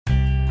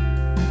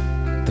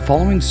The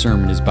following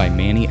sermon is by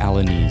Manny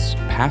Alaniz,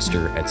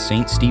 pastor at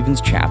St. Stephen's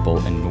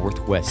Chapel in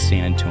Northwest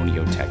San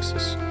Antonio,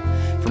 Texas.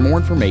 For more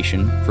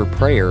information, for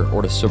prayer,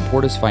 or to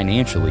support us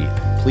financially,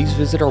 please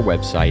visit our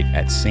website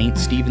at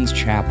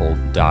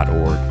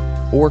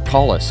ststephenschapel.org or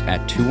call us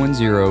at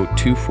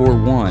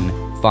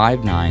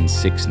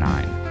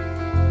 210-241-5969.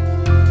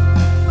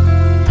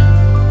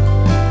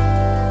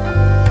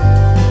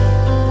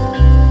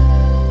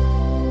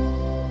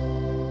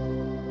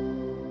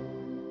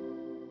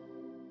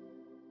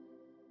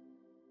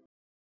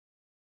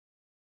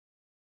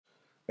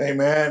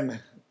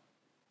 Amen.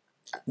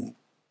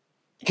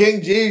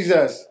 King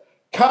Jesus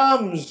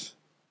comes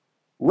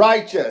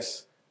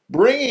righteous,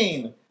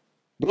 bringing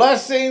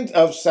blessings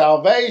of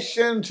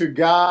salvation to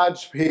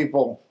God's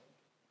people.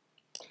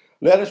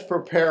 Let us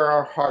prepare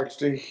our hearts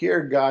to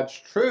hear God's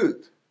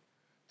truth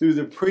through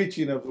the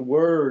preaching of the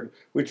word,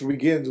 which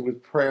begins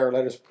with prayer.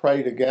 Let us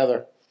pray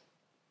together.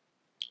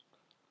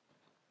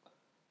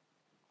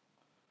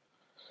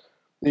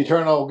 The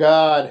eternal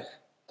God,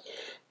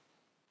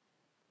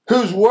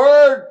 whose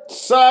word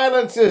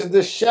silences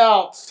the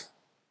shouts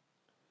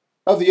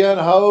of the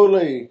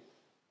unholy,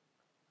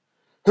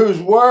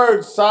 whose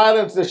word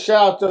silences the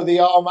shouts of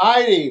the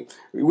Almighty,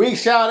 we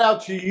shout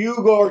out to you,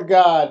 Lord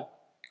God,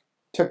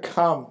 to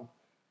come.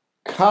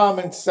 Come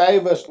and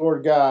save us,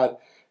 Lord God.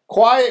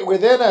 Quiet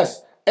within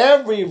us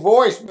every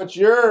voice but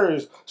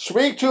yours.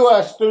 Speak to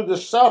us through the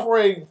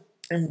suffering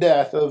and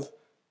death of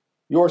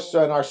your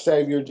Son, our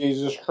Savior,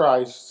 Jesus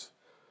Christ,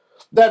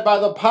 that by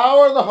the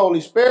power of the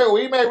Holy Spirit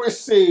we may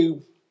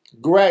receive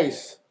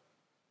grace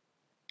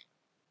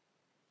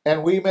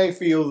and we may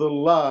feel the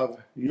love,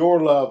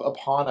 your love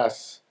upon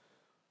us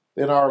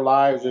in our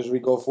lives as we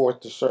go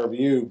forth to serve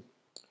you.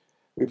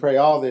 We pray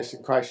all this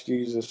in Christ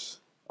Jesus,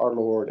 our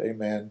Lord.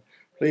 Amen.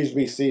 Please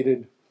be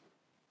seated.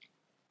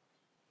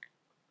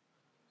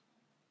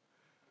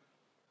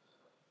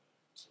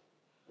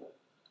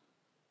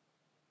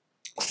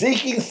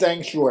 Seeking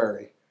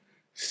sanctuary.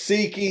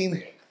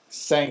 Seeking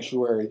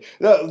sanctuary.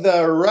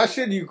 The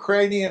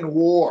Russian-Ukrainian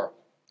war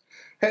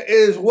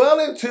is well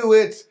into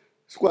its,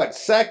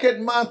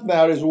 second month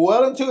now. It is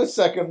well into its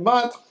second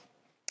month.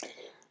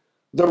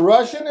 The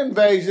Russian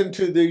invasion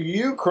to the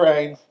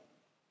Ukraine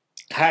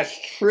has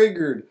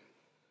triggered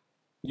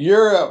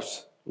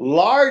Europe's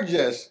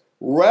largest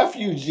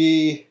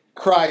refugee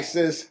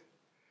crisis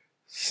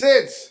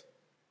since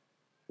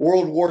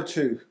World War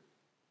II.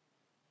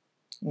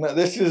 Now,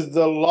 this is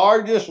the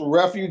largest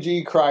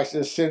refugee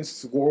crisis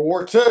since World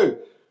War II.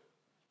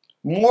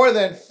 More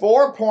than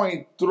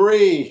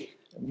 4.3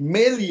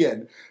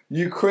 million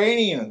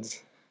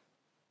Ukrainians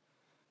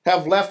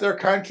have left their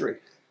country.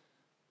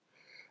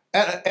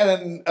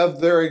 And of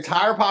their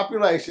entire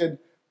population,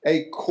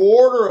 a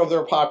quarter of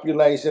their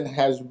population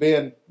has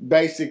been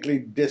basically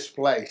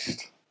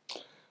displaced.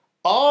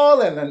 All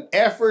in an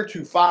effort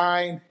to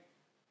find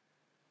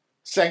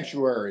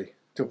sanctuary,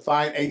 to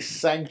find a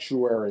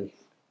sanctuary.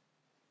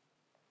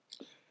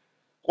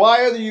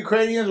 Why are the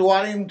Ukrainians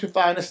wanting to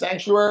find a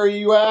sanctuary,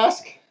 you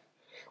ask?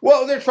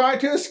 Well, they're trying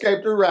to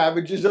escape the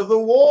ravages of the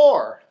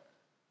war.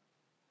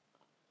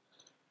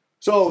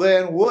 So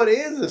then, what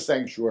is a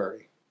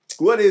sanctuary?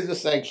 What is a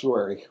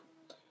sanctuary?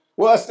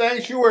 Well, a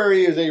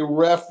sanctuary is a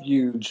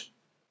refuge,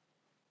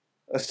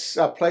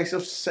 a place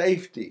of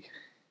safety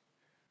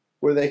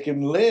where they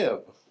can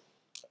live,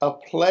 a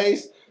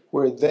place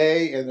where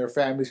they and their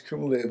families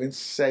can live in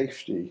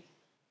safety.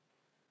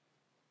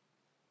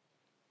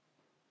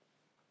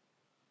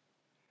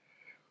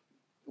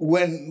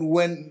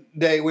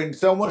 When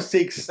someone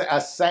seeks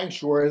a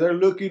sanctuary, they're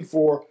looking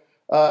for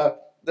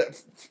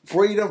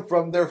freedom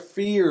from their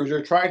fears.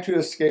 They're trying to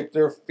escape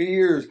their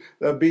fears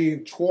of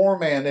being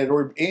tormented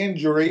or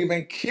injured or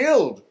even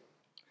killed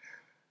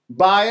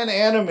by an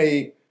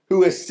enemy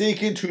who is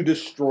seeking to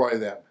destroy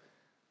them.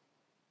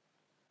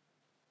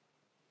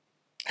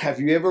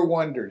 Have you ever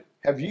wondered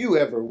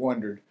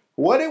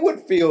what it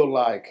would feel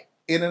like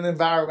in an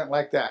environment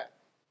like that?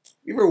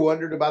 You ever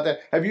wondered about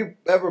that? Have you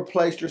ever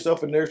placed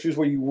yourself in their shoes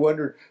where you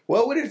wondered,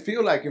 what would it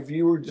feel like if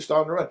you were just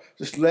on the run,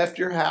 just left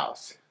your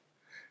house,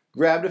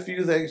 grabbed a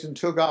few things and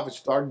took off and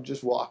started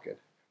just walking,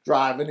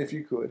 driving if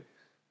you could,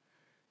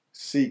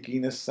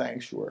 seeking a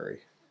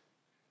sanctuary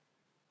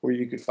where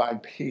you could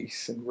find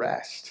peace and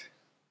rest?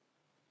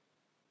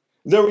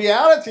 The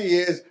reality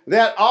is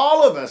that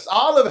all of us,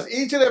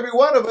 each and every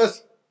one of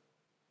us,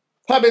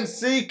 have been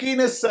seeking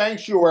a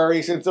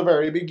sanctuary since the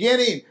very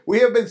beginning.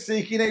 We have been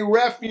seeking a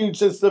refuge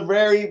since the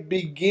very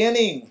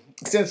beginning,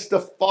 since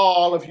the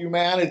fall of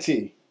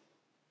humanity.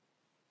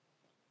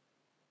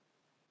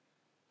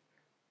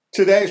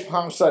 Today's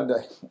Palm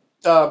Sunday,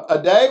 a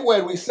day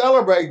when we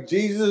celebrate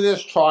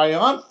Jesus'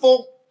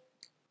 triumphal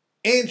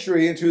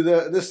entry into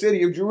the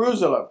city of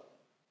Jerusalem.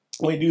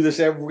 We do this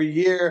every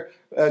year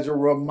as a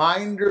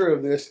reminder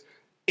of this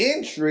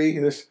entry,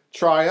 this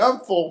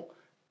triumphal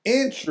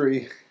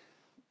entry.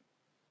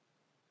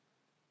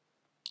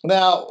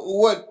 Now,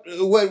 what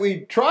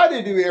we try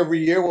to do every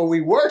year when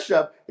we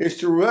worship is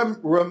to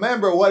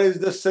remember what is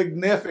the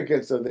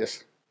significance of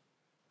this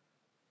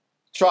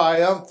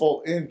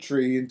triumphal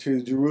entry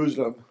into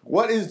Jerusalem.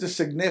 What is the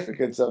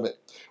significance of it?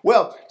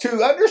 Well,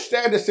 to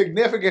understand the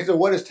significance of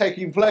what is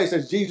taking place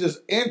as Jesus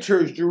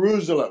enters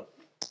Jerusalem,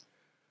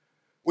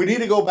 we need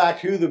to go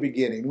back to the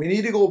beginning. We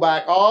need to go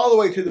back all the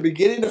way to the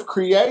beginning of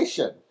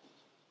creation.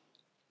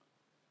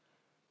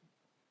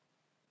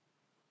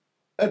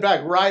 In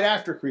fact, right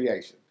after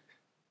creation,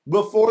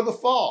 before the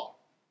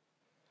fall.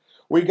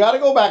 We got to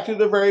go back to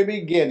the very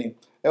beginning.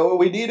 And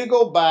we need to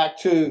go back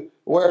to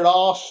where it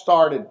all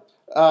started.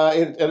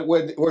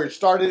 Where it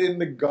started in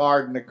the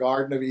Garden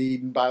of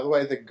Eden. By the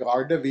way, the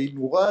Garden of Eden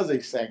was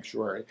a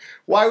sanctuary.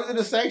 Why was it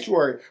a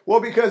sanctuary?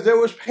 Well, because there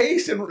was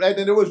peace and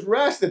there was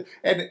rest.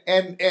 And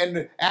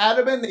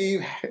Adam and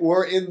Eve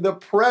were in the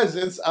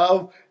presence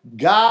of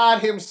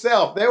God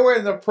himself. They were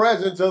in the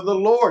presence of the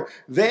Lord.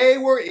 They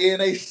were in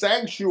a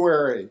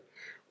sanctuary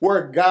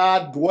where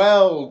God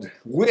dwelled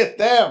with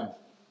them.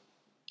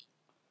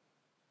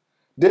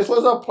 This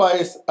was a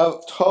place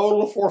of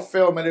total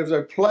fulfillment. It was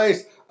a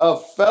place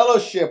of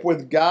fellowship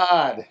with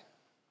God.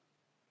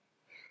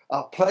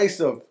 A place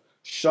of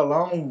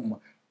shalom,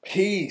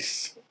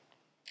 peace,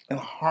 and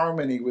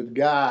harmony with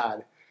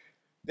God.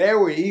 Dare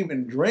we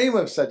even dream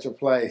of such a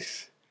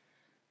place?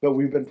 But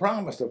we've been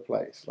promised a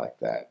place like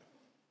that.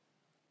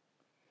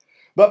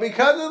 But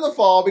because of the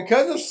fall,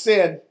 because of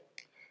sin,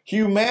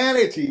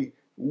 humanity,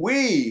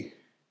 we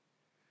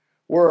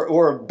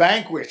were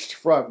vanquished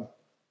from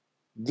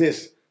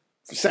this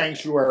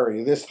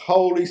sanctuary, this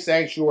holy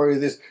sanctuary,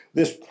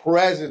 this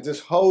presence,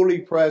 this holy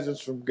presence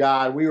from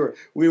God. We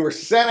were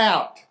sent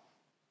out,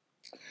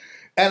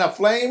 and a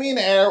flaming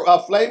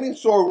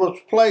sword was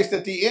placed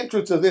at the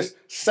entrance of this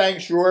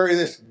sanctuary,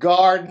 this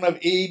Garden of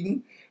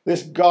Eden,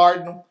 this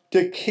garden,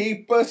 to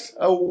keep us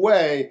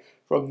away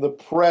from the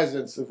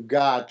presence of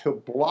God, to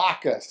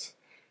block us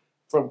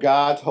from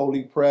God's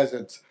holy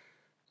presence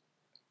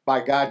by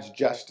God's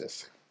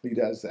justice. He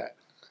does that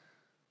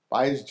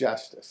by his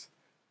justice.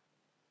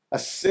 A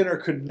sinner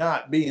could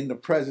not be in the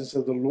presence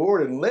of the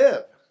Lord and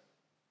live.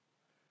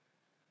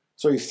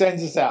 So he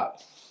sends us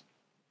out.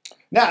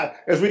 Now,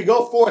 as we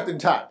go forth in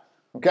time,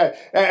 okay,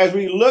 as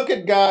we look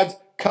at God's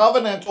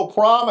covenantal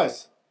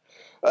promise,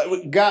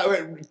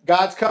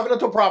 God's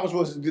covenantal promise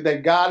was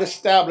that God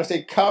established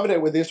a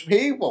covenant with his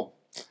people.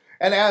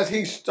 And as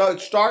he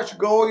starts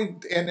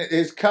going, and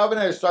his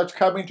covenant starts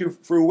coming to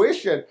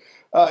fruition,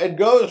 it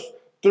goes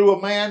through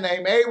a man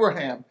named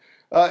Abraham.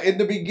 In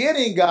the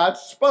beginning, God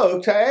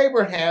spoke to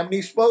Abraham, and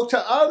he spoke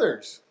to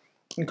others,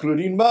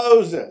 including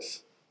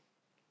Moses.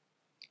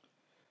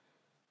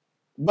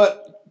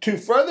 But to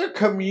further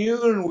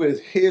commune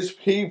with his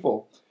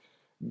people,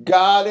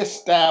 God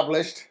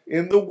established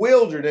in the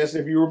wilderness,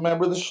 if you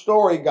remember the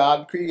story,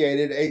 God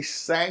created a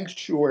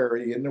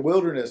sanctuary in the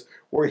wilderness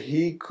where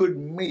he could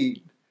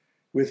meet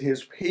with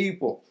his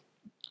people.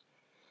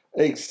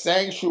 A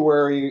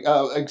sanctuary,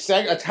 a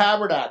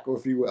tabernacle,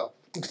 if you will.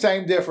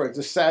 Same difference.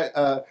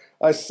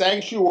 A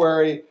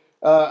sanctuary,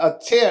 a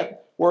tent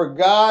where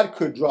God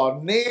could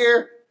draw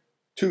near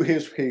to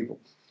his people.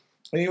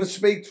 And he would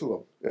speak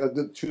to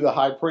them, to the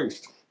high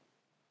priest.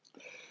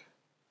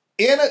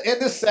 In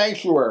the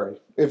sanctuary,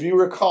 if you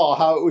recall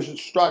how it was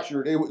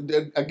structured,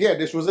 again,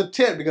 this was a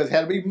tent because it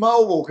had to be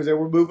mobile because they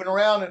were moving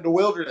around in the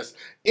wilderness.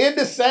 In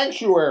the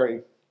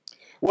sanctuary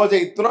was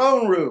a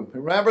throne room.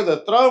 Remember,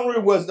 the throne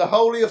room was the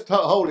Holy of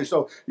Holies.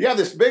 So you have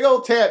this big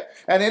old tent,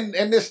 and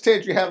in this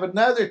tent you have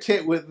another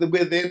tent within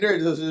there.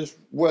 This is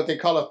what they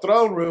call a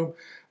throne room,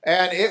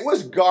 and it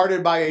was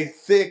guarded by a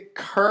thick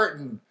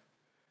curtain,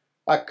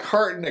 a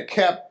curtain that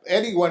kept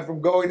anyone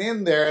from going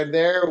in there. And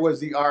there was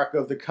the Ark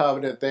of the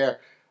Covenant there.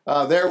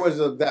 There was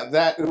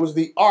it was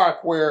the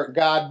ark where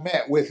God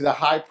met with the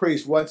high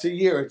priest once a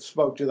year and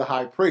spoke to the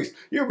high priest.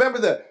 You remember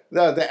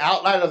the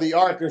outline of the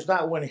ark? There's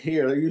not one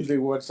here. There's usually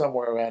one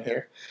somewhere around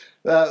here.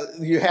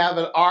 You have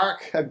an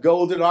ark, a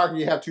golden ark.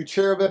 You have two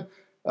cherubim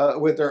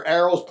with their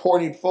arrows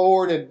pointing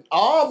forward and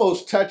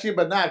almost touching,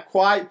 but not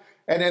quite.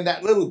 And in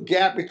that little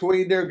gap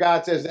between there,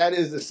 God says, "That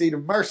is the seat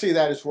of mercy.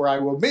 That is where I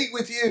will meet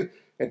with you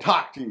and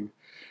talk to you."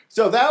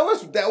 So that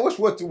was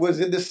what was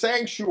in the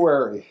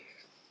sanctuary.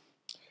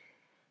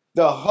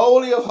 The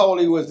Holy of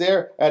Holies was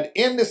there, and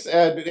in this,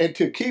 and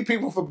to keep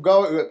people from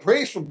going,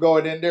 priests from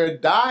going in there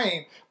and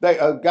dying,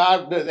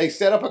 they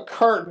set up a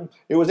curtain.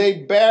 It was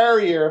a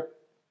barrier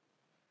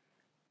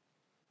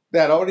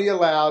that only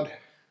allowed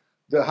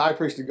the high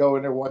priest to go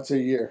in there once a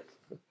year.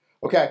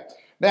 Okay,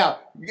 now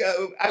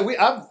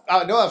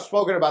I know I've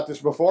spoken about this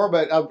before,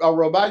 but I'll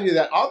remind you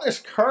that on this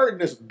curtain,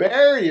 this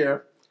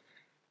barrier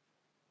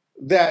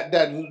that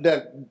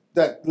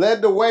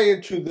led the way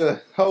into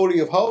the Holy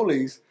of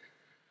Holies,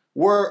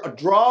 were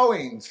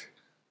drawings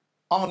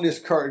on this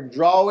curtain,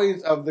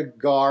 drawings of the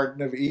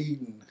Garden of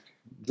Eden,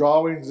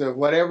 drawings of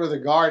whatever the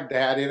garden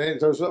had in it.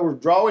 So there were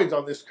drawings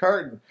on this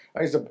curtain.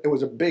 It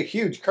was a big,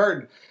 huge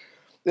curtain.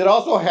 It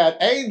also had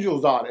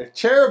angels on it,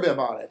 cherubim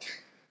on it.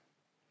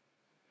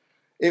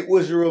 It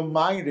was a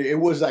reminder. It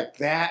was like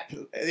that.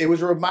 It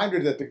was a reminder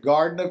that the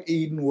Garden of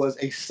Eden was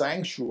a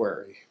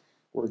sanctuary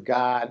where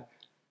God,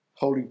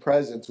 holy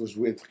presence, was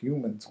with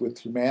humans, with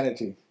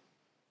humanity.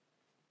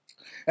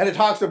 And it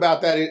talks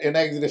about that in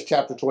Exodus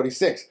chapter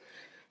 26.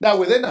 Now,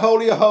 within the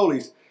Holy of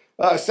Holies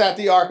sat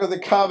the Ark of the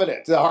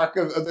Covenant, the Ark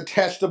of the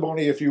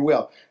Testimony, if you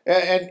will.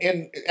 And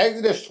in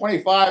Exodus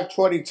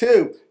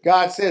 25:22,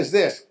 God says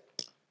this,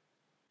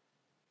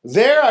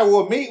 there I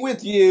will meet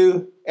with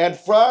you, and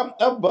from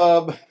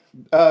above,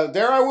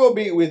 there I will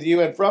meet with you,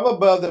 and from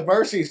above the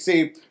mercy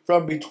seat,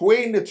 from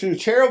between the two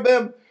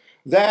cherubim,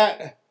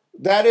 that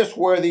is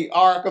where the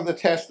Ark of the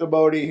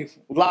Testimony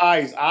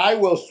lies. I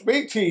will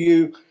speak to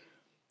you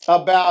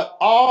about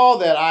all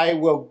that I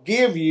will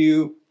give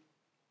you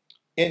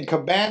in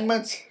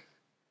commandments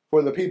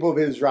for the people of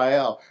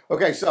Israel.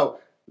 Okay, so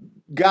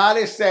God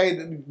is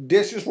saying,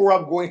 this is where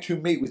I'm going to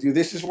meet with you.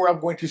 This is where I'm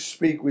going to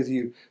speak with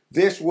you.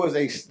 This was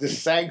the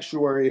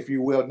sanctuary, if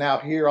you will, now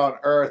here on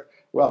earth,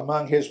 well,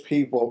 among his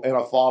people in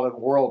a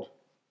fallen world.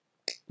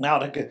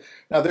 Now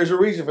there's a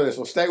reason for this,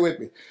 so stay with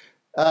me.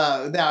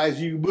 Now, as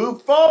you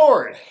move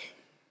forward,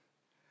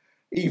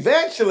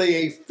 eventually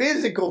a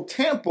physical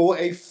temple,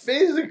 a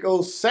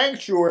physical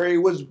sanctuary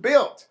was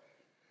built.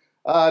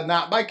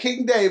 Not by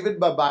King David,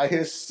 but by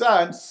his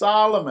son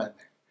Solomon.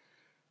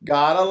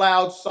 God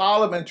allowed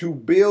Solomon to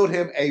build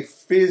him a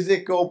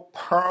physical,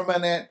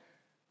 permanent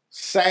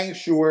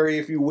sanctuary,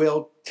 if you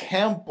will,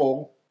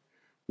 temple,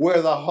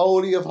 where the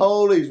Holy of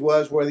Holies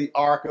was, where the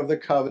Ark of the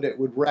Covenant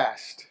would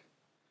rest.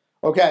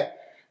 Okay,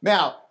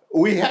 now,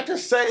 we have to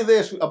say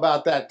this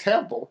about that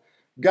temple.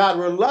 God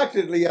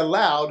reluctantly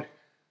allowed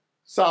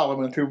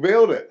Solomon to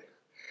build it.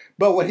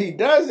 But when he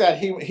does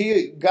that,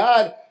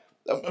 God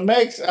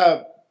makes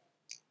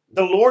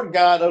the Lord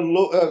God,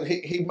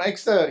 he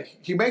makes a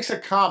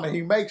comment.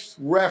 He makes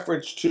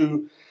reference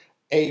to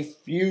a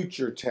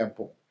future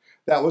temple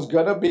that was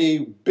going to be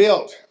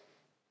built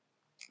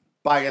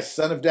by a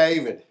son of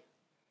David,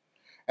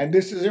 and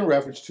this is in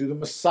reference to the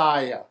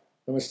Messiah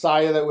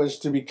that was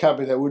to be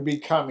coming, that would be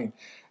coming.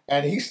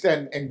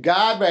 And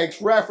God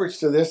makes reference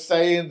to this,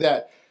 saying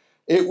that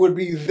it would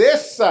be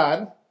this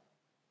son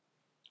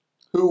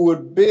who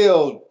would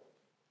build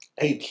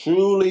a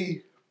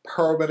truly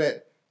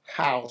permanent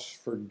house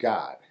for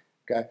God.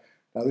 Okay.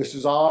 Now this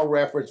is all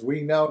reference,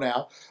 we know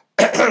now,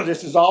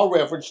 this is all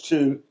reference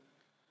to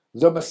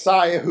the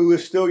Messiah who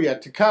is still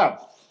yet to come.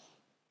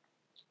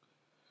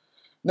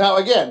 Now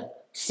again,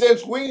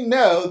 since we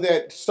know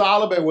that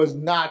Solomon was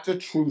not the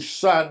true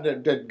son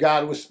that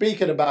God was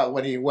speaking about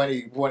when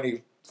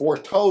he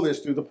foretold this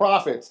through the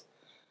prophets,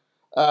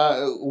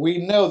 we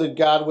know that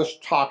God was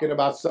talking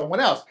about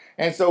someone else.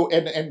 And so,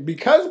 and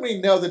because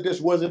we know that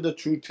this wasn't the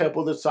true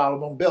temple that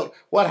Solomon built,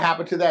 what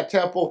happened to that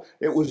temple?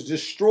 It was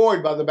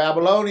destroyed by the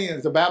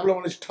Babylonians. The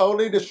Babylonians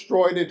totally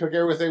destroyed it, took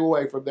everything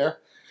away from there.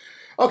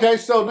 Okay,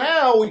 so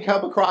now we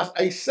come across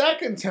a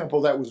second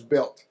temple that was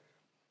built.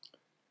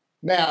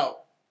 Now,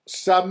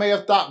 some may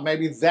have thought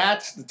maybe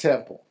that's the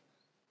temple,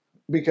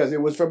 because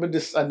it was from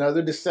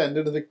another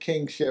descendant of the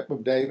kingship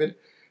of David.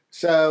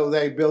 So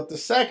they built the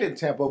second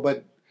temple,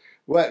 but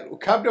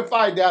come to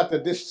find out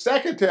that this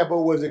second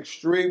temple was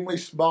extremely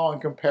small in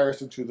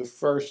comparison to the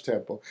first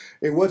temple.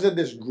 It wasn't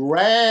this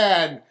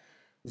grand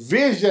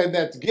vision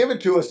that's given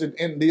to us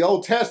in the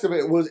Old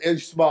Testament. It was a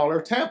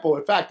smaller temple.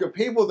 In fact,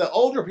 the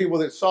older people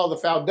that saw the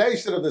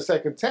foundation of the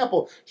second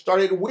temple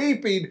started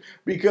weeping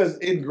because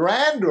in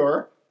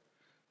grandeur,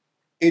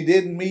 it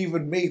didn't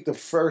even meet the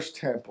first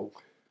temple.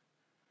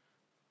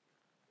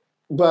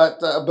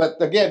 But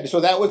again, so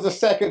that was the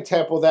second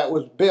temple that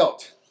was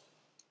built.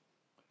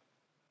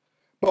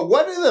 But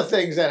one of the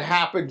things that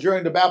happened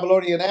during the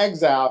Babylonian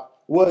exile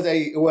was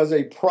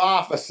a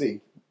prophecy,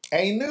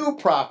 a new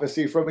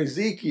prophecy from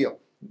Ezekiel.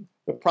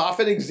 The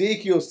prophet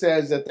Ezekiel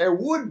says that there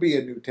would be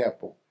a new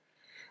temple.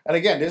 And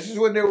again, this is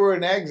when they were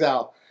in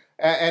exile.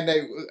 And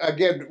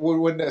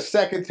when the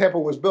second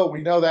temple was built,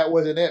 we know that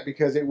wasn't it,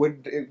 because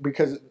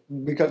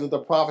because of the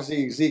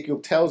prophecy Ezekiel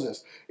tells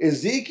us.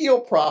 Ezekiel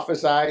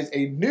prophesies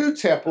a new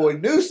temple, a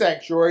new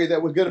sanctuary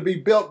that was going to be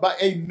built by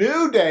a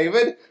new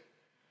David,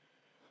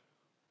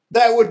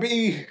 that would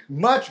be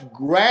much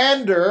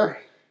grander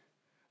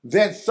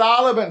than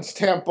Solomon's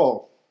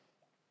temple.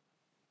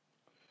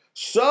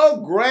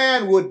 So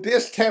grand would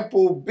this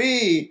temple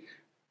be.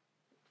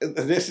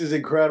 This is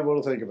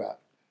incredible to think about.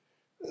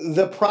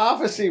 The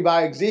prophecy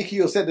by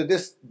Ezekiel said that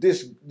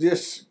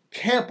this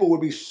temple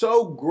would be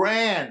so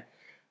grand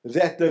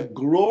that the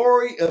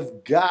glory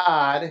of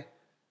God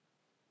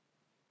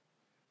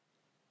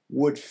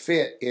would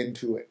fit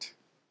into it.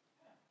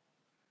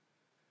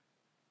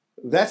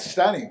 That's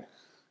stunning.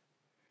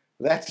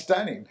 That's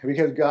stunning,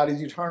 because God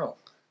is eternal.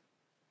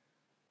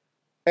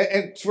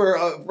 And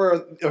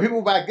for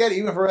people back then,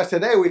 even for us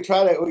today,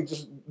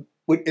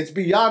 it's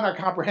beyond our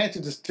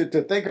comprehension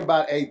to think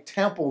about a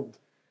temple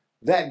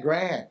that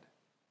grand.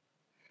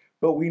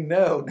 But we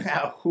know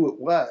now who it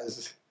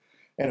was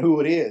and who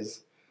it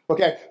is.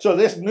 Okay, so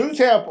this new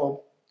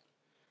temple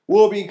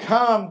will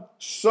become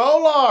so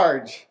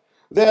large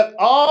that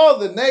all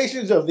the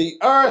nations of the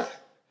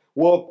earth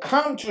will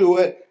come to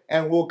it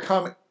and will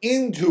come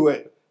into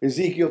it.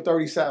 Ezekiel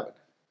 37.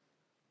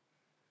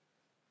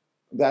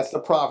 That's the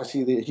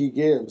prophecy that he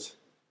gives.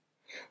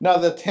 Now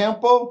the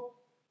temple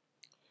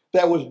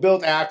that was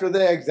built after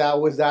the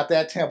exile was not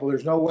that temple.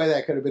 There's no way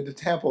that could have been the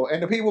temple.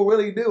 And the people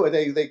really knew it.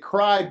 They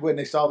cried when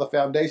they saw the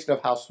foundation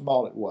of how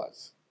small it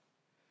was.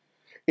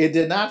 It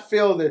did not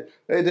fit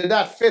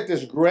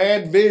this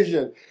grand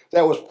vision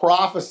that was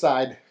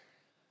prophesied.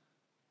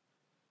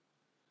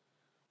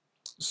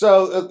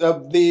 So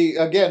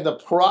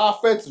the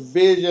prophet's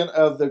vision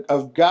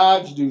of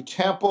God's new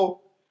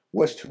temple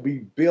was to be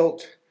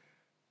built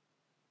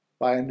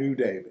by a new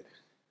David.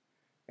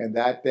 And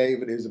that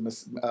David is a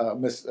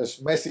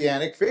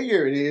messianic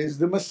figure. It is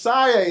the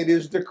Messiah. It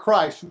is the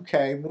Christ who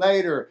came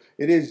later.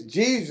 It is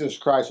Jesus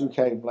Christ who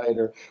came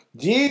later.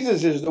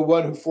 Jesus is the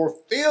one who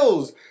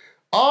fulfills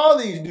all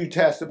these New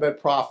Testament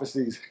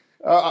prophecies,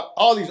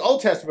 all these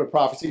Old Testament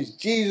prophecies.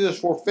 Jesus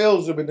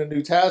fulfills them in the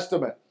New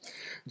Testament.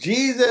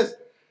 Jesus,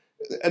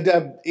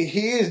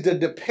 he is the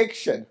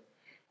depiction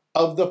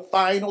of the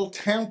final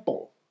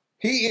temple.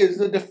 He is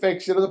the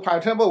depiction of the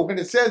final temple. When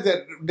it says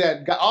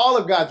that all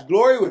of God's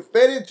glory would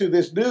fit into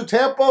this new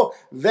temple,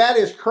 that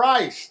is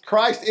Christ.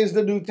 Christ is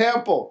the new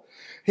temple.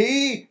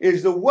 He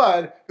is the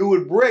one who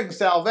would bring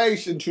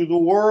salvation to the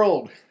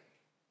world.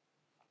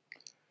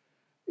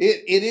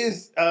 It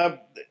is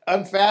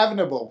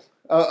unfathomable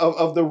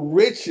of the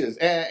riches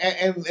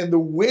and the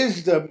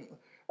wisdom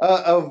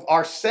of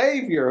our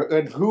Savior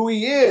and who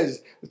He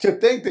is, to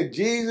think that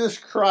Jesus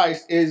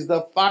Christ is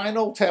the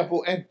final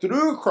temple, and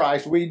through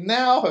Christ we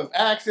now have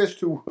access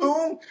to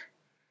whom?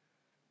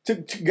 To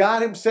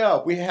God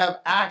Himself. We have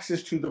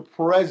access to the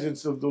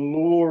presence of the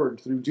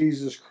Lord through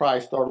Jesus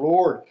Christ our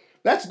Lord.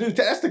 That's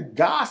the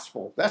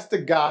gospel. That's the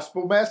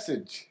gospel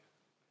message.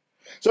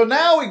 So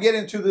now we get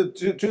into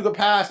the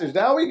passage.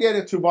 Now we get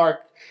into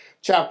Mark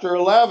chapter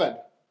 11.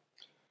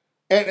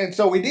 And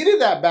so we needed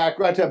that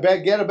background to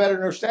get a better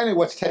understanding of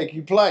what's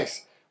taking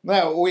place.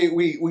 Now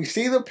we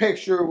see the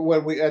picture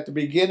when we at the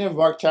beginning of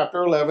Mark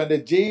chapter 11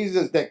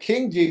 that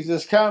King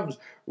Jesus comes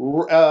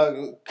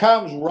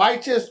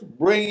righteous,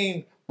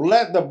 bringing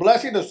the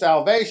blessing of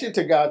salvation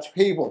to God's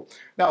people.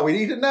 Now we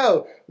need to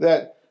know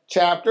that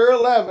chapter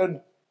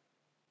 11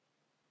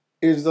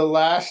 is the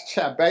last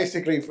chapter,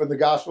 basically, from the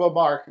Gospel of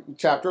Mark.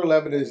 Chapter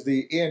 11 is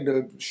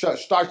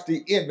starts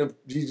the end of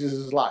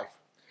Jesus' life.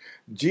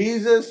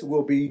 Jesus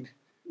will be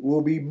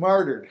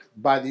murdered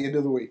by the end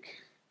of the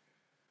week,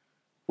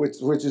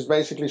 which is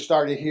basically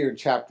started here in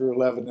chapter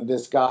 11 in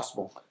this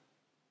gospel.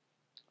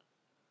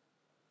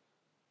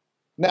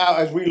 Now,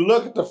 as we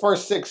look at the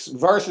first 6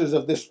 verses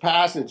of this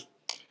passage,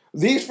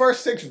 these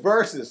first 6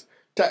 verses,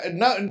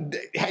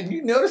 have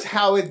you noticed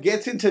how it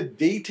gets into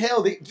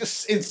detail?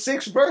 Just in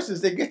 6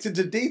 verses, it gets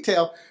into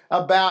detail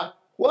about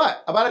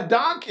what? About a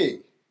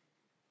donkey.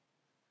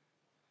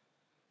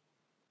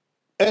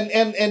 And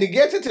it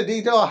gets into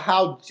detail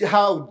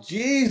how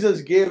Jesus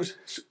gives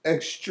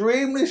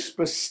extremely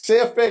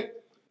specific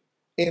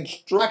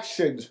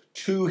instructions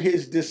to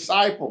His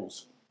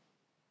disciples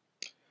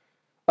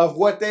of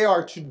what they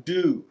are to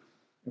do,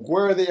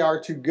 where they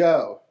are to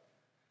go,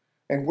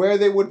 and where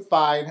they would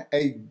find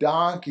a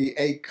donkey,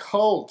 a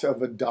colt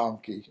of a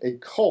donkey, a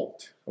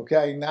colt,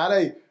 okay, not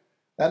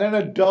an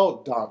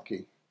adult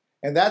donkey.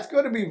 And that's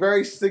going to be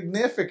very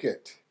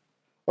significant,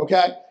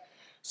 okay?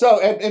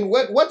 So, and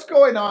what's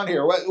going on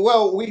here?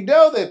 Well, we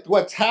know that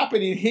what's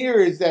happening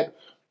here is that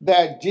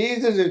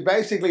Jesus is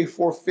basically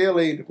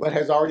fulfilling what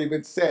has already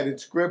been said in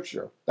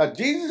Scripture. Now,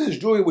 Jesus is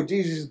doing what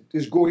Jesus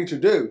is going to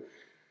do.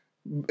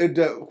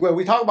 When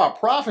we talk about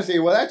prophecy,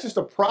 well, that's just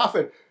a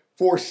prophet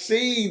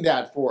foreseeing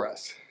that for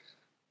us.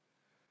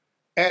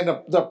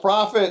 And the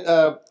prophet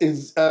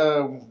is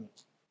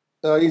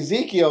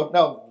Ezekiel.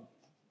 No,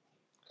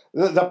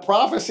 the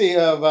prophecy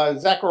of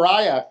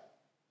Zechariah,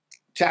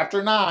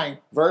 chapter 9,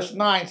 verse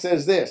 9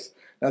 says this.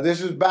 Now, this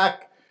is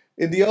back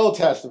in the Old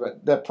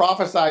Testament that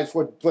prophesies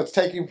what's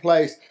taking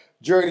place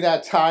during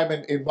that time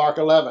in Mark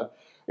 11.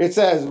 It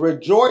says,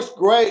 "Rejoice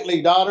greatly,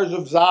 daughters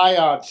of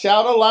Zion.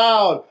 Shout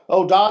aloud,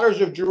 O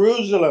daughters of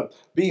Jerusalem.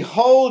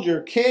 Behold,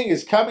 your king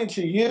is coming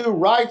to you,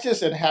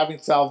 righteous and having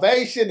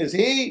salvation is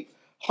he,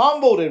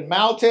 humbled and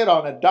mounted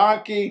on a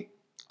donkey,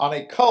 on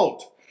a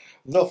colt,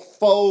 the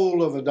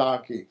foal of a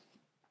donkey."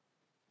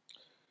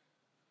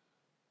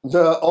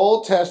 The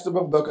Old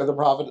Testament book of the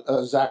prophet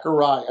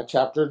Zechariah,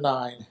 chapter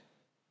 9,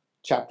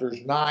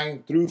 chapters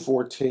 9 through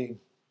 14,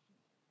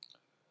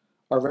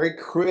 are very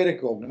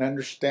critical in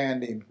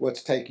understanding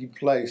what's taking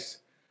place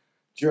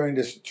during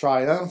this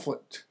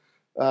triumphant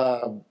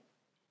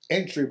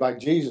entry by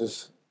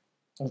Jesus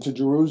into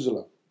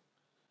Jerusalem.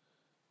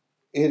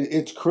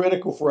 It's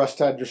critical for us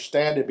to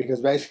understand it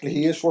because basically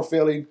He is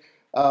fulfilling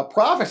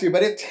prophecy,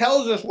 but it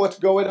tells us what's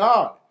going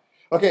on.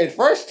 Okay, it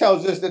first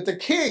tells us that the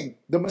king,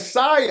 the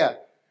Messiah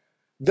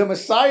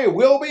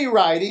will be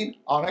riding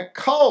on a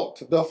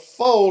colt, the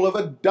foal of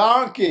a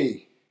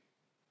donkey.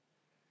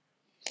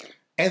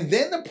 And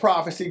then the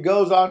prophecy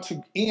goes on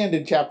to end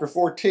in chapter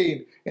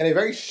 14 in a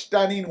very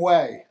stunning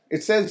way.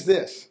 It says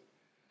this.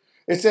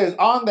 It says,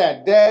 "On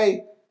that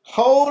day,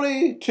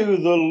 holy to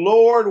the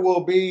Lord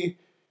will be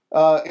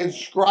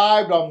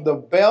inscribed on the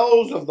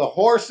bells of the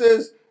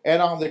horses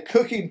and on the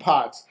cooking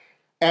pots.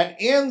 And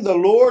in the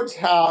Lord's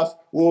house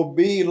will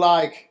be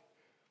like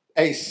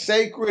a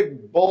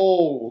sacred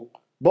bowls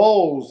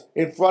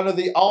in front of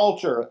the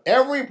altar.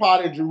 Every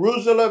pot in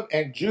Jerusalem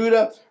and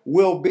Judah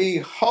will be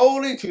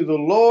holy to the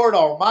Lord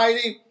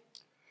Almighty.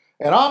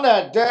 And on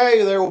that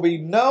day there will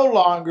no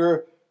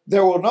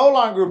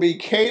longer be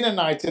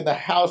Canaanites in the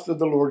house of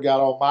the Lord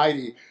God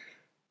Almighty.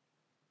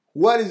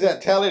 What is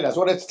that telling us?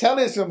 Well, it's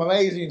telling us some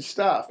amazing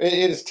stuff. It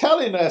is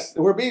telling us,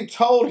 we're being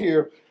told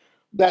here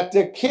that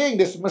the king,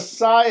 this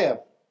Messiah,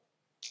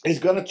 is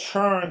going to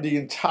turn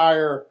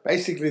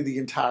basically the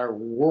entire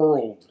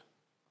world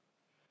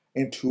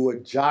into a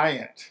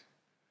giant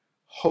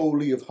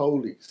Holy of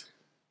Holies.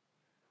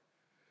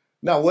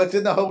 Now, what's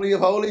in the Holy of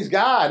Holies?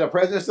 God, the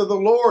presence of the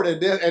Lord.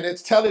 And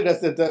it's telling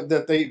us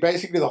that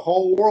basically the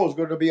whole world is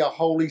going to be a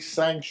holy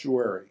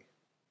sanctuary.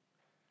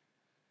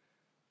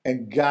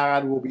 And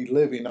God will be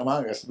living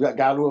among us. We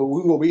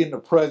will be in the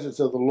presence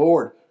of the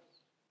Lord.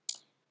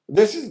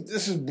 This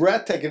is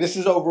breathtaking. This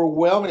is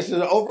overwhelming. This is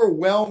an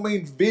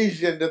overwhelming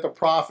vision that the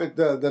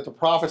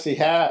prophecy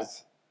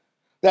has.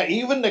 That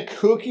even the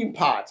cooking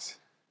pots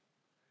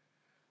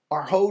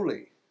are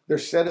holy. They're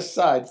set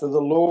aside for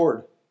the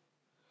Lord.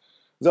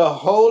 The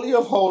Holy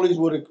of Holies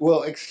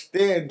will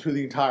extend to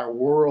the entire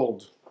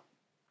world.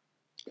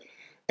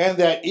 And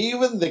that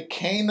even the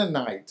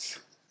Canaanites,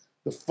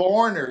 the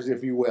foreigners,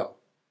 if you will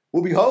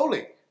be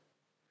holy.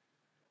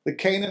 The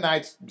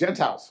Canaanites,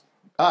 Gentiles,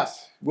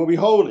 us, will be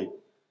holy.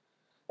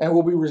 And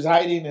will be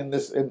residing in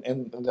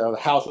the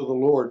house of the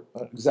Lord,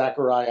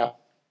 Zechariah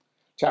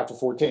chapter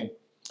 14.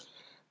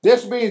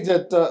 This means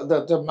that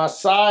the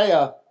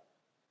Messiah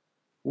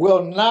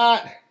will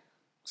not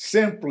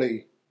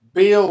simply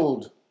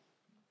build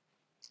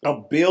a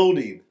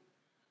building.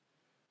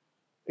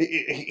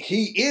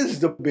 He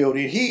is the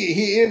building.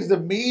 He is the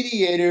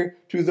mediator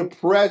to the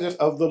presence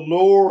of the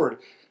Lord.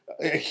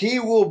 He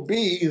will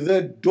be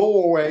the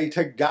doorway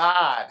to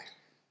God.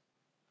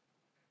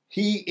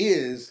 He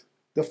is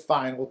the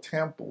final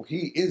temple.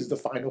 He is the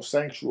final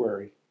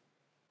sanctuary.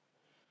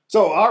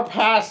 So our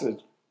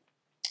passage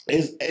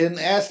is in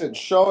essence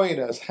showing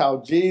us how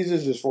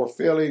Jesus is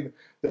fulfilling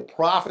the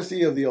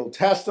prophecy of the Old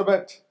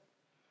Testament,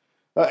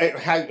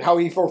 how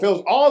he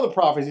fulfills all the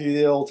prophecies of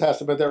the Old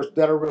Testament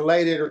that are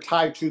related or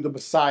tied to the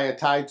Messiah,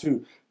 tied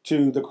to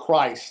the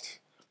Christ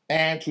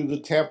and to the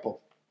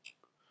temple.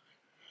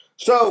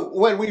 So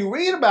when we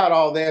read about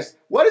all this,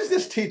 what does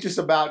this teach us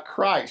about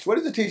Christ? What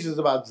does it teach us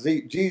about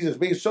Jesus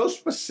being so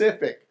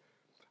specific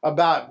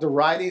about the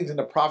writings and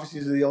the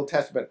prophecies of the Old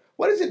Testament?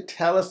 What does it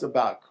tell us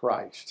about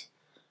Christ?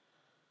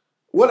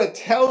 What it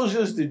tells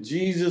us that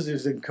Jesus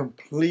is in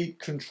complete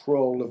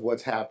control of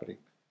what's happening.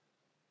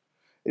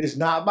 It is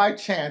not by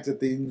chance that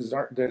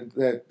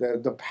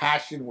the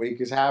Passion Week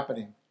is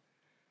happening.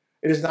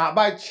 It is not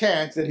by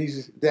chance that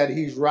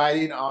he's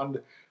riding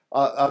on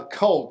a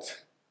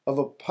colt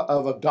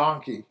of a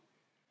donkey.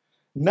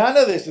 None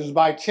of this is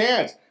by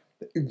chance.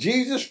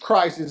 Jesus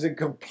Christ is in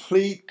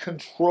complete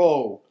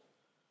control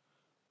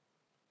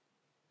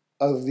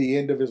of the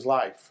end of his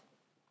life.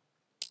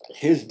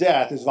 His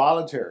death is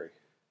voluntary.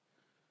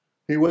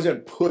 He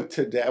wasn't put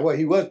to death. Well,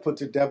 he was put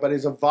to death, but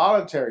it's a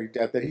voluntary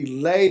death that he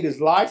laid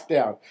his life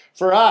down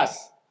for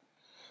us.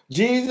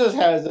 Jesus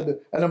has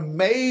an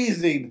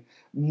amazing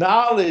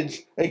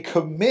knowledge, a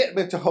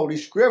commitment to Holy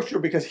Scripture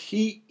because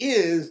he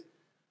is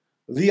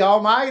the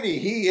Almighty.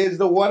 He is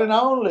the one and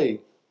only.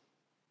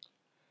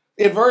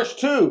 In verse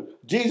 2,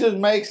 Jesus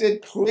makes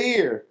it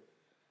clear.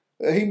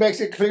 He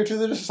makes it clear to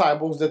the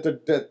disciples that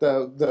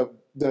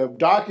the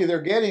donkey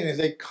they're getting is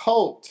a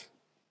colt,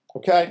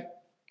 okay,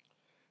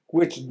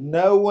 which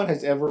no one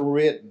has ever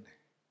ridden.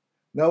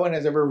 No one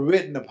has ever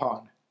ridden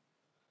upon.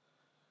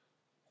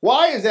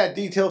 Why is that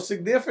detail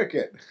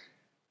significant?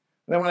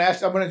 And I'm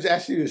going to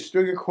ask you a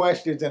string of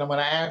questions, and I'm going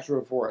to answer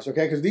it for us,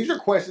 okay? Because these are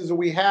questions that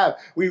we have.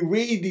 We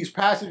read these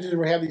passages and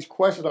we have these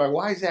questions like,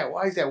 why is that?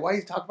 Why is that? Why is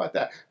he talking about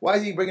that? Why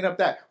is he bringing up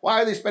that?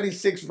 Why are they spending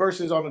 6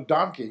 verses on a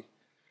donkey?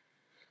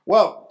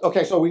 Well,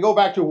 okay, so we go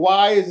back to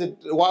why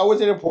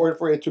was it important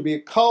for it to be a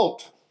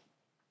cult?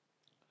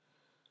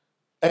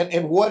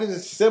 And what does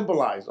it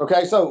symbolize?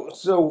 Okay,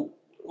 so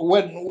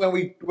when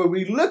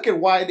we look at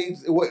why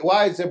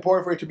it's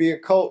important for it to be a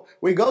cult,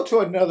 we can go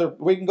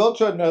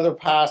to another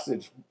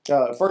passage,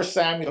 1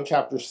 Samuel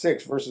chapter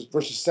 6,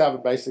 verses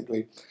 7,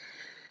 basically.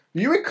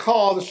 You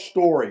recall the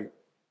story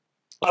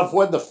of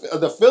when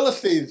the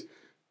Philistines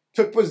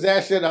took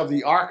possession of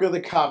the Ark of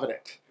the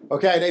Covenant.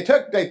 Okay, they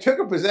took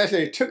a possession,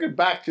 they took it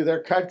back to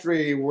their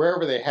country,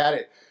 wherever they had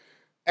it.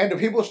 And the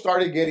people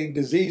started getting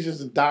diseases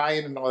and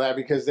dying and all that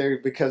because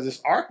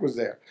this ark was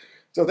there.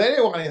 So they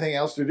didn't want anything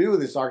else to do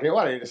with this ark. They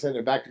wanted to send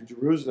it back to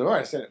Jerusalem. They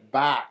wanted to send it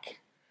back.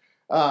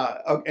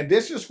 And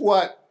this is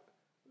what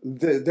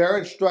their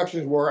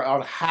instructions were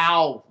on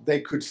how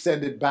they could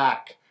send it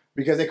back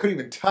because they couldn't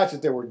even touch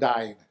it. They were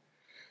dying.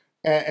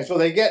 And so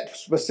they get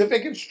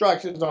specific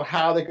instructions on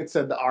how they could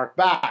send the ark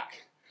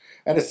back.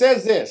 And it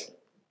says this.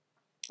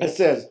 It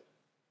says,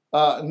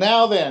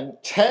 now then,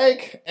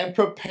 take and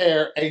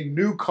prepare a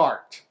new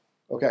cart.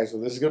 Okay, so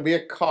this is going to be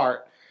a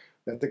cart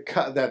that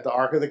the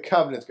Ark of the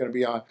Covenant is going to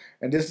be on.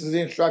 And this is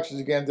the instructions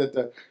again that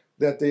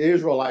the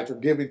Israelites are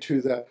giving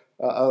to the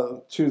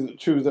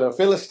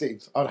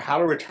Philistines on how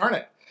to return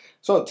it.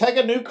 So take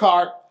a new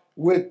cart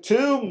with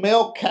 2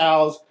 milk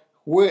cows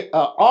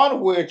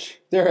on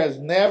which there has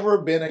never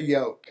been a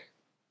yoke.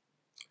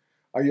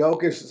 A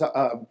yoke is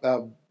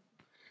an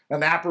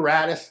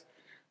apparatus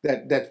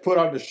that's put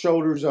on the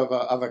shoulders of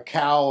a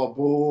cow, a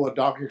bull, a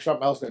donkey, or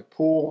something else that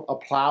pull a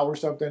plow or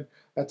something.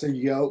 That's a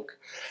yoke,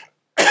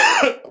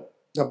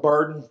 a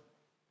burden.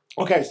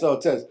 Okay, so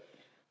it says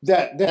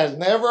that there's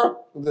never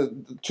the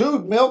 2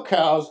 milk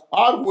cows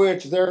on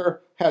which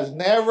there has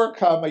never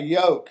come a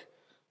yoke.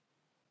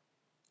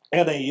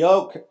 And a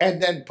yoke,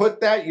 and then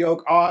put that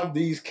yoke on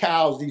these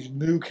cows, these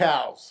new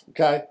cows,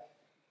 okay?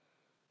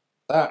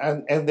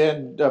 And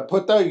then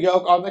put the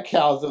yoke on the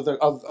cows of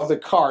the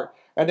cart,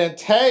 and then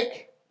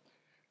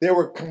they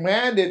were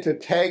commanded to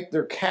take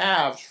their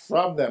calves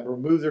from them,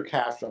 remove their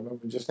calves from them,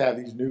 and just have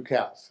these new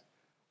cows.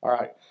 All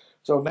right,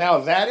 so now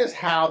that is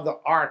how the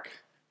ark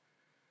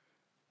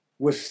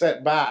was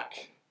set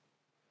back.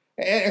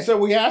 And so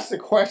we ask the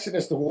question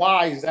as to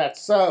why is that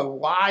so?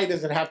 Why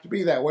does it have to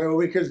be that way? Well,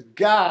 because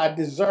God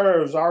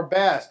deserves our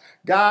best.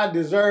 God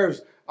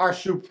deserves our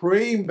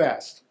supreme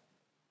best.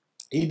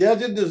 He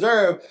doesn't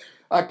deserve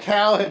a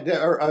cow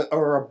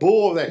or a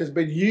bull that has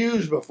been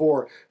used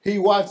before. He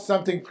wants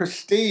something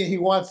pristine. He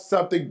wants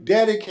something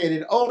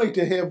dedicated only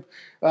to him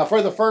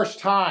for the first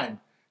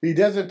time. He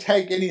doesn't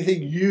take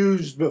anything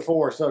used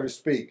before, so to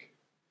speak.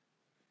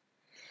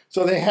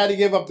 So they had to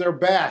give up their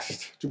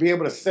best to be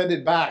able to send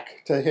it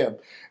back to him.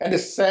 And the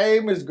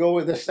same is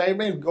going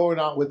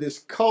on with this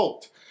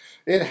colt.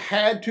 It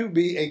had to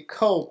be a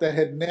colt that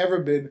had never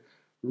been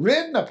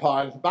ridden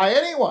upon by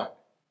anyone.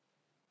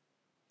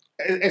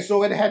 And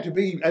so it had to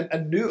be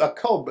a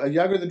colt,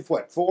 younger than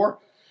 4,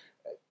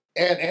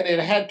 and it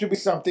had to be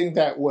something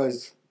that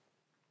was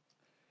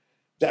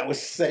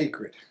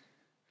sacred.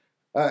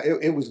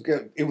 It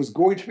was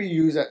going to be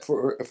used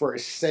for a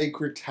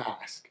sacred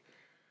task.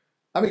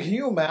 I mean, can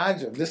you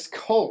imagine? This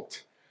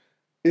colt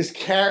is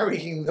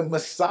carrying the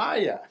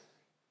Messiah.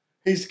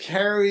 He's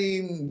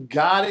carrying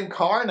God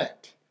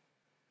incarnate.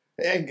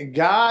 And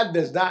God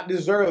does not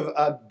deserve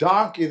a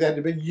donkey that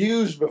had been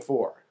used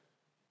before.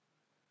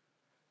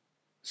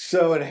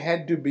 So it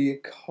had to be a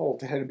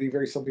colt. It had to be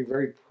something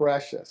very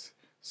precious,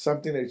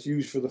 something that's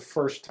used for the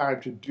first time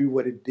to do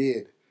what it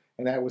did,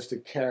 and that was to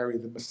carry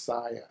the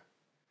Messiah.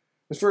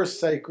 It was for a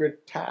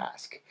sacred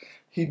task.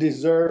 He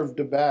deserved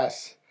the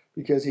best,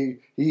 because he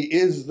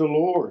is the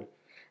Lord.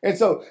 And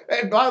so,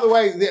 and by the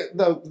way,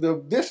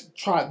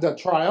 the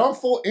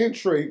triumphal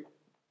entry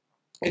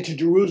into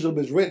Jerusalem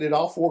is written in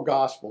all 4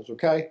 Gospels,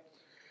 okay?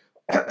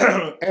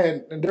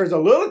 and there's a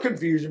little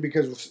confusion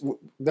because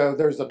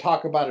there's a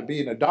talk about it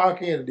being a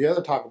donkey and the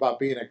other talk about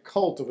being a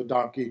colt of a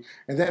donkey.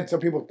 And then some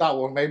people thought,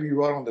 well, maybe he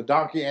rode on the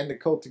donkey and the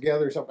colt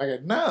together or something like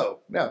that.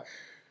 No.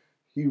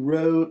 He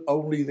rode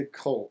only the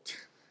colt.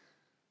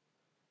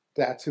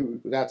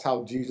 That's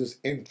how Jesus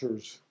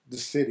enters the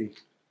city.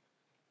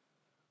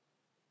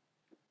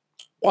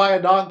 Why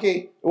a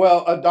donkey?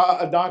 Well,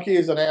 a donkey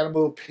is an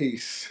animal of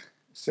peace,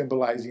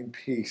 symbolizing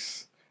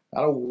peace,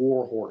 not a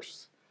war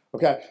horse.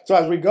 Okay, so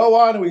as we go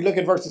on and we look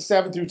at verses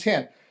 7 through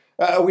 10,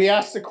 we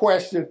ask the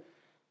question,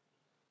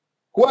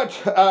 what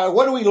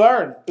do we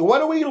learn? What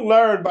do we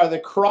learn by the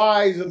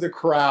cries of the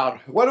crowd?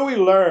 What do we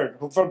learn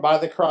by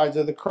the cries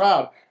of the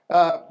crowd?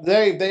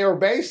 They are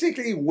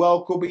basically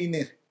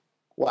welcoming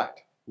what?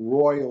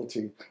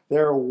 Royalty.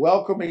 They're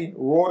welcoming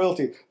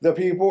royalty. The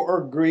people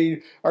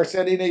are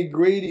sending a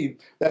greeting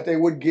that they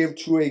would give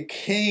to a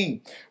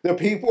king. The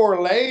people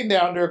are laying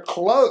down their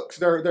cloaks,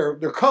 their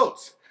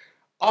coats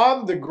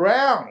on the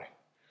ground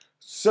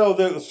so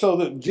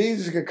that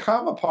Jesus could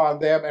come upon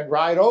them and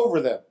ride over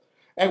them.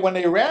 And when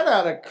they ran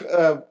out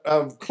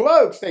of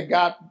cloaks, they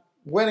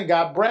went and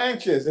got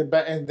branches. In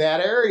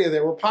that area,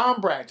 there were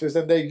palm branches,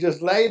 and they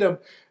just laid them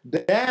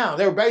down.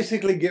 They were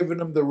basically giving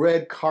them the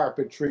red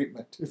carpet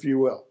treatment, if you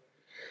will,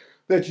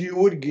 that you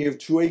would give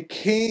to a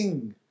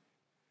king.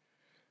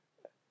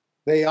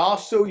 They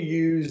also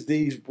used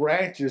these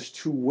branches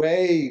to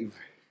wave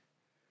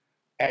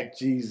at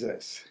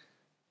Jesus.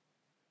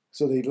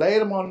 So they laid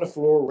them on the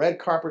floor, red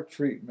carpet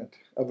treatment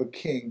of a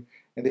king,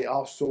 and they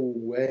also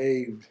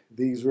waved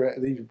these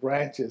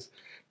branches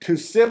to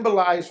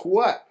symbolize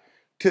what?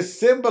 To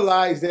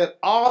symbolize that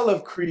all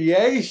of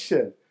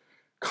creation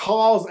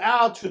calls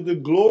out to the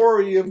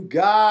glory of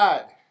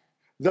God.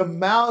 The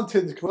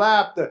mountains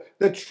clap,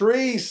 the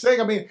trees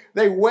sing. I mean,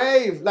 they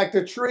wave like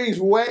the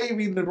trees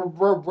waving the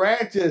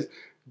branches,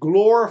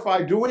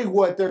 glorify, doing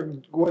what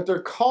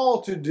they're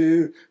called to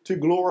do to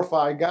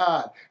glorify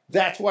God.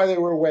 That's why they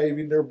were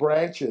waving their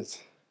branches,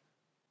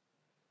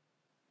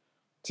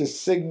 to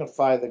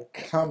signify the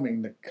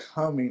coming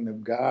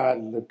of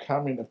God, the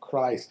coming of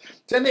Christ.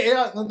 Then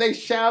they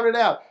shouted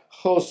out,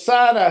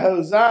 Hosanna,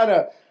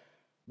 Hosanna.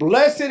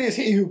 Blessed is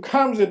he who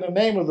comes in the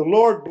name of the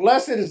Lord.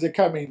 Blessed is the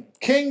coming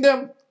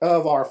kingdom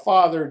of our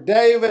father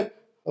David.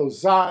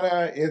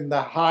 Hosanna in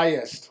the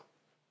highest.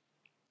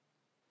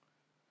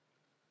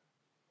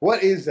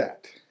 What is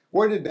that?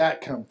 Where did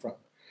that come from?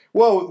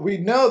 Well, we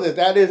know that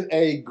that is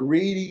a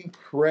greeting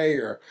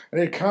prayer,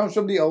 and it comes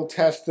from the Old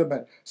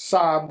Testament,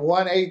 Psalm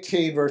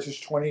 118, verses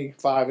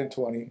 25 and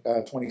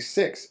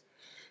 26.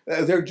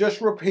 They're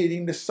just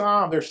repeating the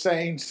psalm. They're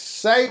saying,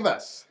 save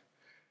us,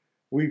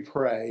 we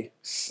pray.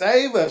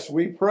 Save us,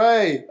 we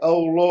pray, O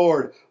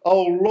Lord.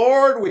 O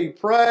Lord, we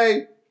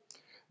pray.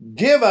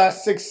 Give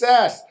us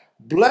success.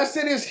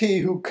 Blessed is he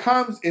who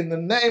comes in the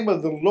name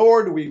of the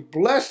Lord. We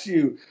bless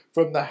you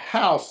from the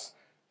house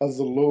of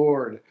the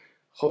Lord.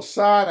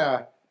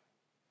 Hosanna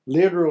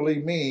literally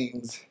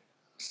means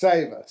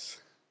save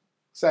us.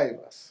 Save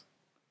us.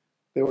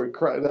 They were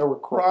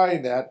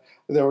crying that.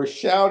 They were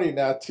shouting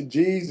that to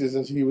Jesus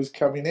as he was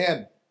coming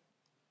in.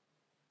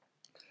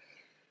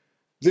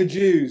 The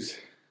Jews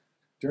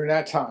during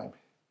that time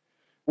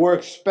were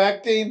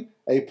expecting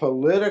a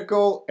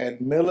political and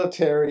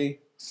military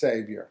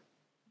savior.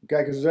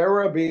 Okay, because they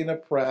were being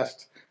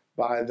oppressed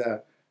by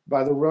the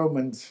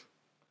Romans.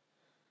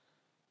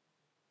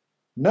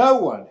 No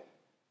one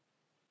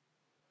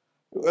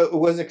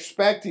was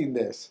expecting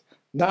this.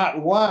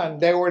 Not one.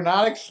 They were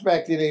not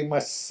expecting a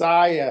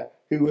Messiah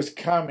who was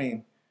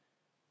coming,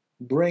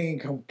 bringing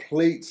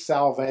complete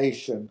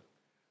salvation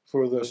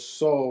for the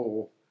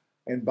soul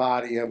and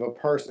body of a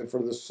person,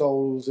 for the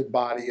souls and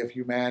body of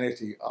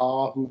humanity,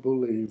 all who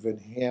believe in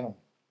him.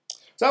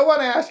 So I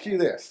want to ask you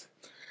this.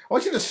 I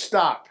want you to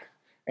stop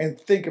and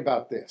think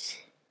about this.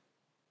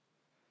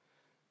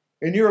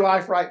 In your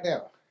life right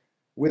now,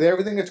 with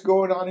everything that's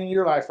going on in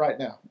your life right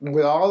now, and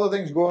with all the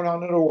things going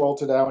on in the world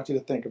today, I want you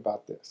to think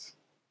about this.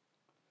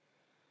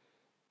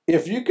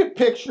 If you could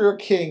picture a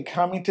king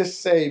coming to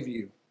save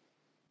you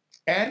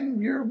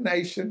and your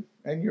nation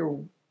and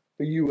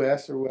the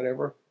U.S. or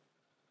whatever,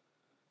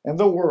 and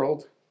the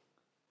world,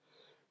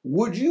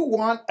 would you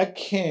want a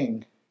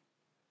king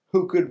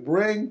who could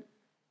bring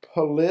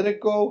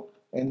political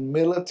and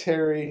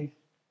military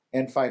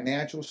and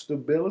financial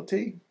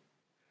stability?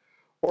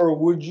 Or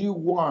would you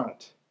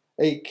want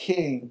a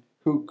king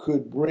who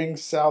could bring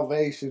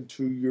salvation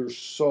to your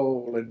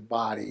soul and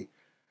body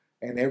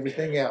and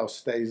everything else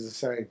stays the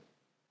same?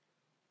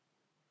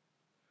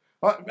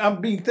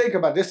 Think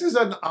about it. This is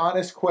an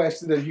honest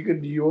question that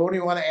you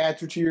only want to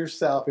answer to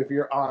yourself if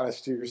you're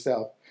honest to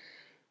yourself.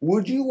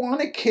 Would you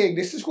want a king?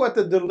 This is what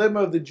the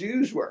dilemma of the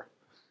Jews were,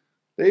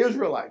 the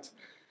Israelites.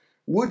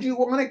 Would you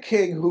want a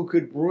king who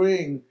could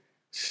bring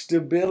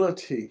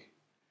stability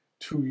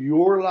to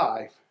your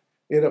life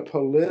in a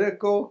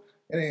political,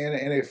 in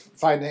a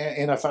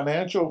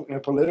financial, in a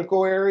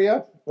political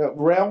area,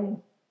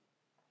 realm,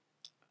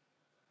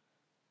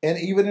 and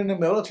even in the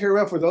military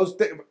realm? For those,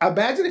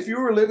 imagine if you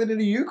were living in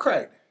the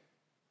Ukraine.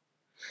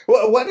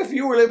 Well, what if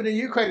you were living in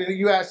Ukraine and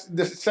you asked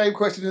the same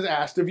question is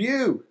asked of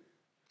you?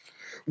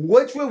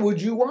 Which one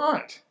would you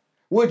want?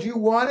 Would you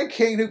want a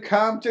king to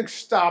come to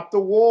stop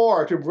the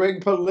war, to bring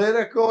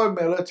political and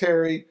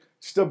military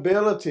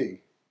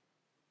stability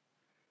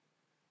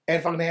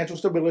and financial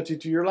stability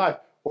to your life?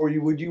 Or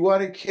would you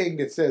want a king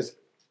that says,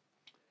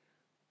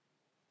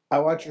 I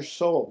want your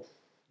soul.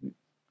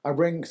 I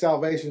bring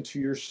salvation to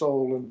your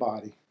soul and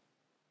body.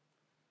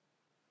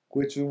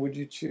 Which one would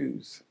you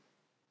choose?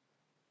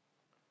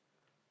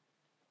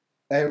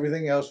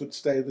 Everything else would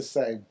stay the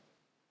same.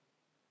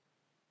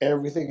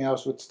 Everything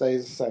else would stay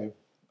the same.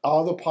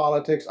 All the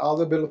politics, all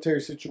the military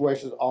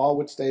situations, all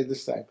would stay the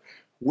same.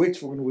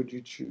 Which one would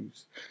you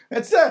choose?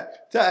 It's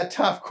a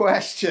tough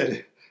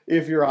question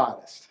if you're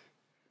honest.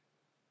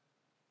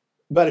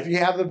 But if you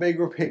have the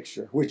bigger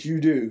picture, which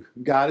you do,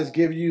 God has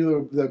given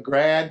you the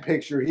grand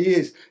picture.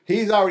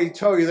 He's already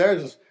told you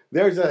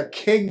there's a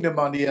kingdom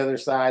on the other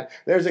side.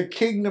 There's a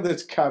kingdom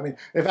that's coming.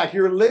 In fact,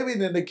 you're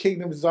living in the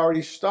kingdom that's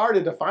already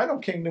started. The final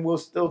kingdom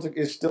is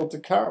still to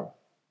come.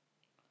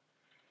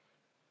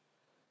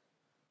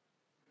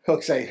 He'll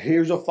say,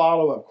 here's a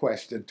follow-up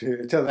question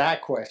to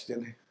that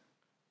question.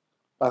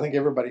 I think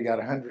everybody got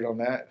 100 on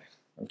that.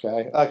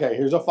 Okay,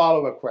 here's a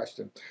follow-up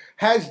question.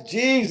 Has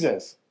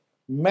Jesus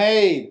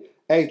made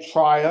a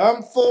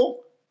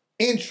triumphal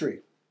entry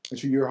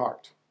into your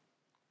heart?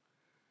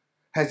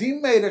 Has he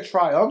made a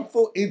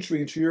triumphal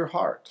entry into your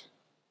heart?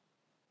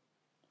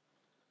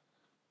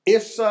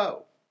 If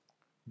so,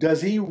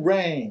 does he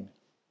reign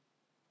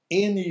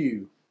in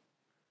you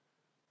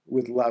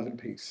with love and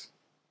peace?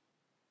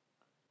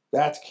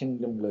 That's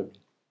kingdom living.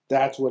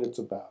 That's what it's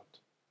about.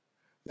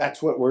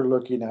 That's what we're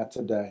looking at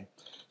today.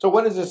 So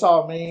what does this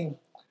all mean?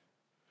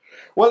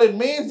 Well, it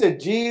means that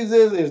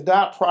Jesus is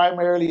not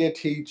primarily a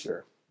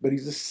teacher, but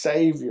he's a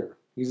savior.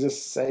 He's a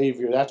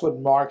savior. That's what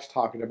Mark's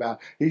talking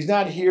about. He's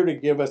not here to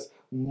give us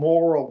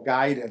moral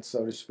guidance,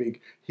 so to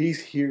speak.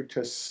 He's here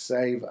to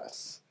save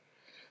us.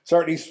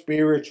 Certainly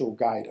spiritual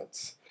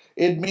guidance.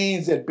 It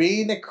means that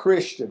being a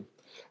Christian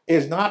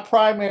is not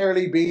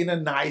primarily being a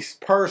nice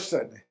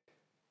person.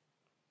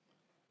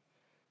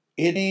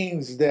 It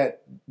means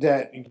that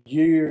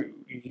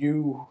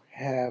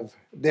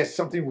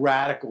something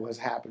radical has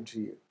happened to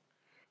you,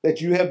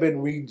 that you have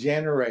been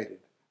regenerated,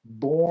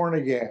 born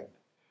again.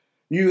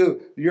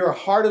 Your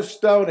heart of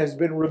stone has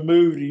been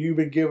removed, and you've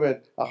been given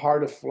a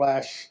heart of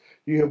flesh.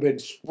 You have been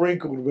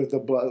sprinkled with the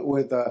blood,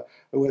 with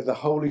the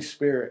Holy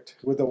Spirit,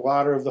 with the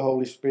water of the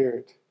Holy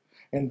Spirit,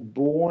 and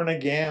born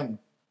again.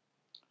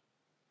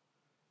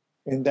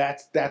 And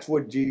that's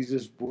what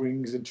Jesus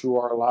brings into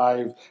our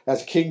lives.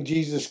 As King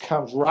Jesus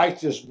comes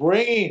righteous,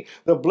 bringing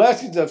the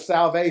blessings of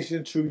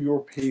salvation to your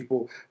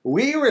people,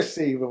 we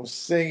receive them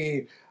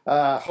singing,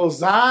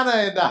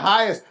 Hosanna in the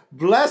highest.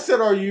 Blessed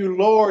are you,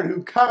 Lord,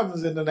 who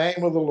comes in the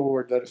name of the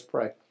Lord. Let us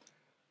pray.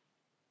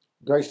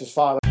 Gracious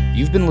Father.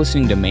 You've been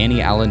listening to Manny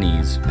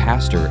Alanese,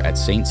 pastor at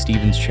St.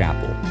 Stephen's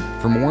Chapel.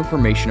 For more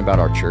information about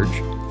our church,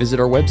 visit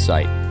our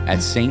website at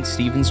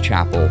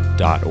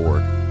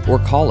ststephenschapel.org or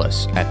call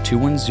us at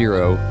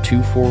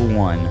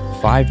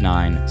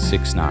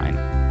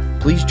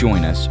 210-241-5969. Please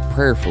join us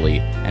prayerfully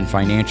and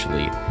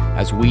financially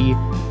as we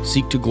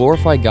seek to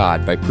glorify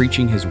God by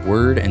preaching His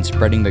Word and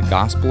spreading the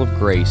gospel of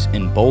grace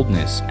in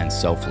boldness and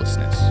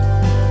selflessness.